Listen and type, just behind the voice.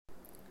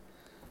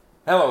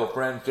Hello,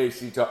 friends.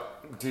 JC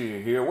talking to you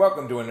here.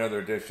 Welcome to another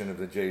edition of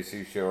the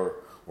JC Show,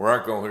 where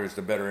our goal here is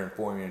to better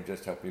inform you and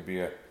just help you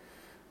be a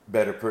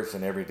better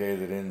person every day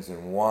that ends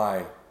in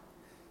Y.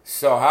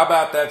 So, how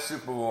about that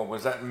Super Bowl?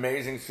 Was that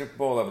amazing Super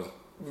Bowl? That was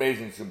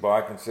amazing Super Bowl.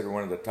 I consider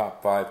one of the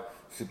top 5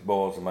 Super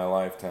Bowls of my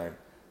lifetime.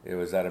 It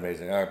was that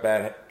amazing. All right,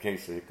 bad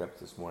case of hiccups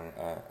this morning.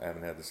 I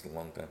haven't had this in a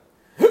long time.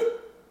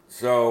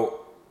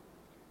 So,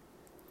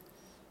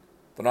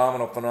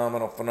 phenomenal.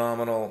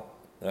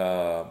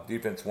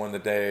 Defense won the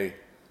day.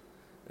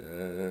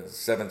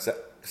 7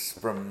 sacks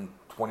from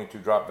 22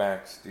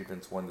 dropbacks.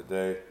 Defense won the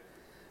day.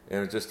 It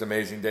was just an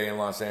amazing day in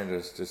Los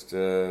Angeles. Just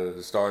the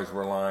stars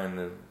were aligned.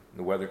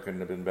 The weather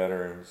couldn't have been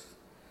better.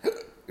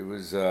 It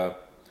was I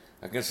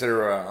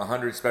consider a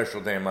 100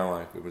 special day in my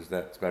life. It was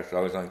that special.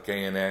 I was on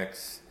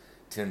KNX,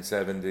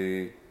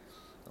 1070,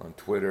 on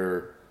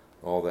Twitter,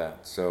 all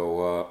that.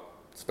 So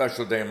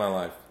special day in my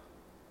life.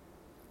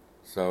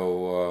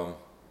 So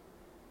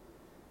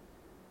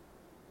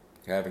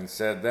having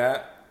said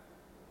that,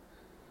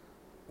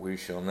 we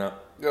shall now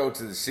go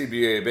to the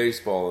CBA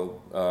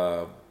baseball.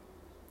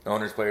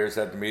 Owners, players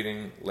had the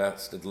meeting,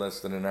 lasted less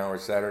than an hour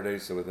Saturday,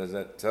 so what does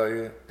that tell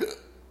you?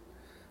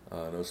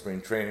 No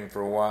spring training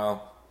for a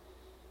while.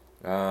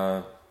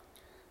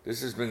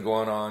 This has been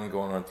going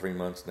on 3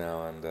 months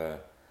now, and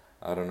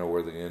I don't know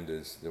where the end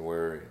is.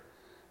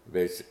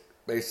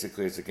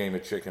 Basically it's a game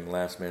of chicken,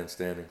 last man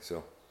standing,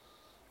 so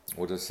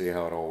we'll just see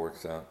how it all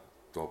works out,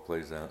 it all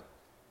plays out.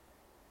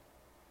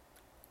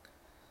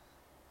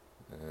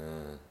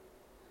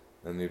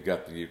 Then you've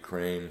got the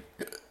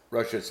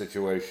Ukraine-Russia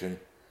situation,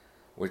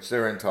 which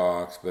they're in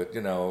talks, but,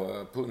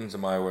 Putin's a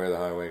my way or the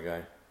highway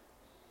guy.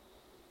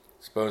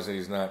 Supposedly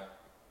he's not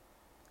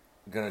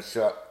going to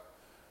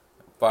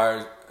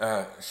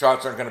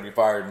shots aren't going to be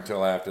fired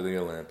until after the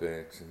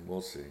Olympics, and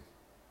we'll see.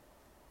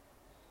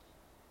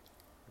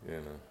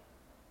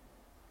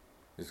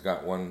 He's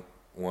got one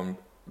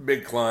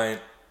big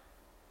client,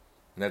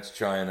 and that's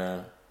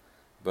China.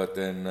 But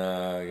then,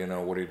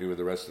 what do you do with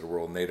the rest of the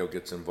world? NATO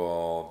gets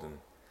involved, and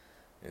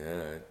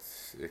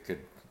it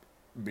could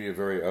be a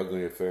very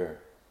ugly affair.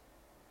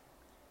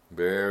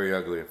 Very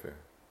ugly affair.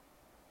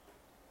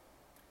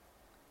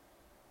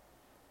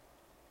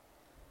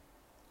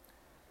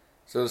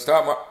 So the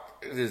stock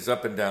market is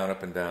up and down.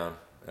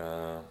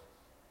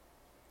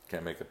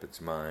 Can't make up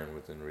its mind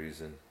within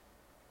reason.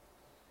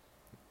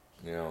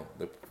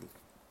 The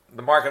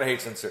market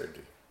hates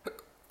uncertainty.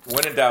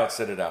 When in doubt,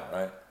 sit it out,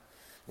 right?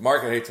 The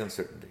market hates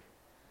uncertainty.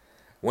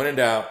 When in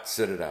doubt,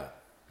 sit it out.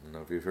 I don't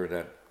know if you've heard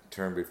that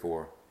term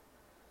before.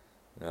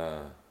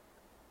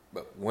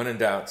 But when in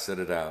doubt, sit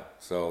it out.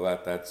 So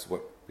that's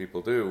what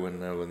people do when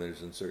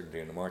there's uncertainty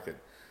in the market.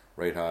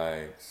 Rate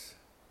hikes.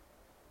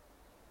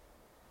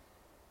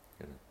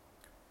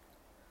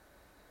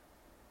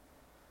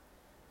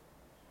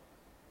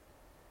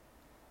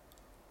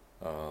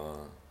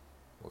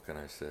 What can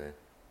I say?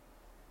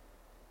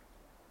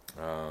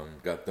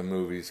 Got the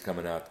movies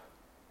coming out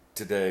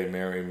today.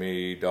 Marry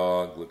Me,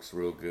 Dog looks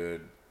real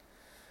good.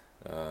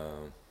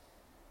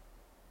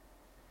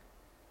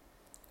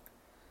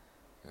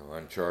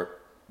 Uncharted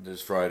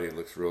this Friday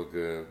looks real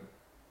good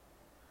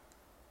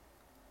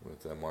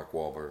with Mark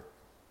Wahlberg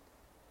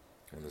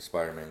and the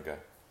Spider-Man guy.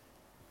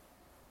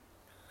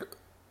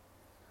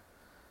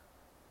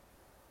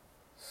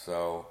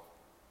 So,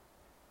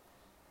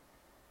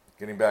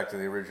 getting back to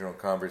the original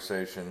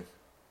conversation,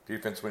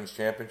 defense wins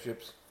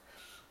championships.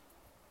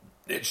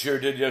 It sure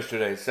did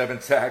yesterday.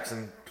 7 sacks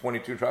and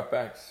 22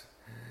 dropbacks.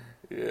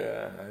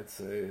 Yeah, I'd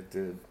say it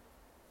did.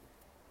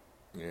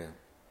 Yeah.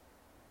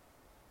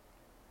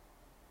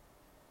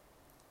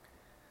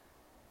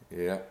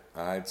 Yeah,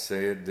 I'd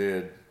say it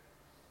did.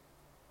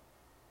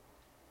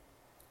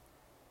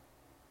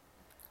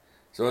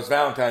 So it's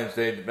Valentine's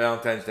Day.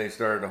 Valentine's Day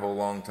started a whole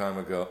long time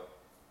ago.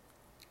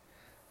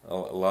 A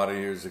lot of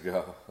years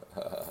ago.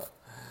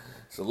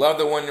 So love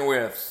the one you're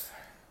with.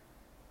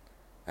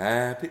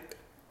 Happy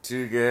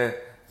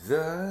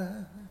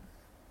together.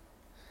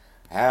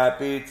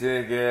 Happy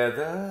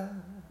together.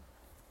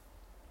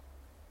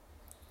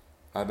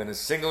 I've been as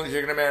single as you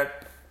can imagine.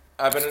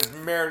 I've been as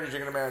married as you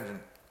can imagine.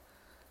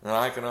 And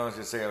I can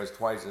honestly say I was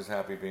twice as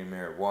happy being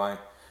married. Why?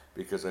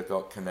 Because I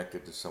felt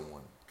connected to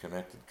someone.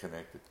 Connected.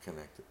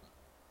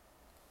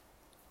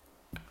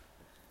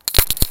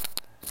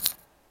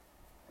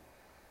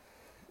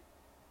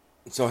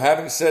 So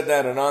having said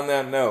that, and on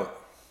that note,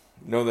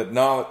 know that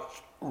knowledge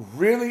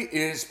really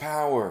is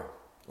power.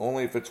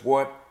 Only if it's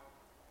what?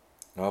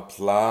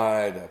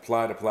 Applied.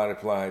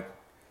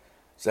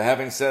 So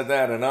having said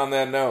that, and on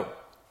that note,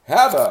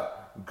 have a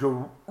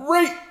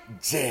great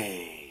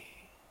day.